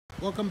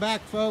Welcome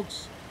back,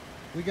 folks.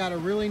 We got a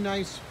really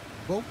nice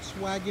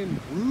Volkswagen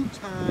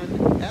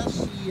Routan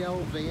SEL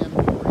van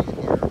for you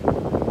here.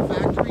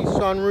 Factory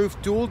sunroof,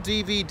 dual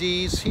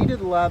DVDs, heated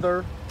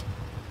leather,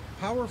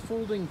 power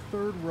folding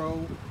third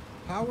row,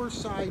 power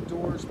side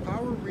doors,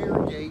 power rear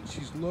gate.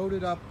 She's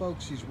loaded up,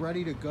 folks. She's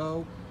ready to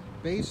go.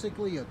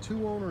 Basically a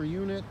two-owner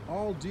unit,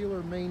 all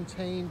dealer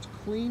maintained,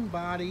 clean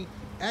body,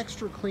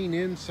 extra clean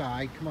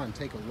inside. Come on,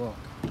 take a look.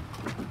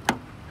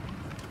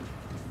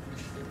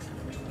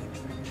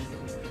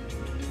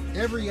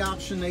 Every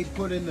option they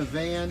put in the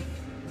van: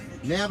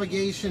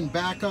 navigation,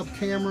 backup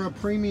camera,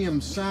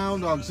 premium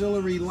sound,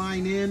 auxiliary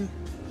line in.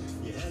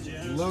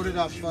 Loaded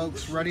up,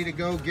 folks, ready to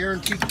go.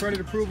 Guaranteed credit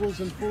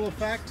approvals in full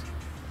effect.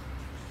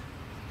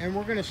 And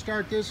we're going to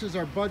start this as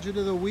our budget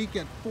of the week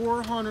at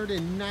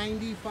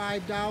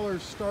 $495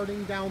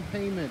 starting down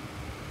payment.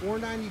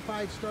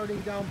 $495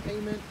 starting down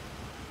payment.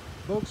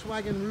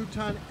 Volkswagen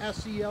Routan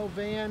SEL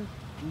van,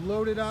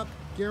 loaded up,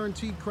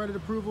 guaranteed credit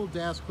approval,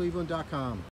 DasCleveland.com.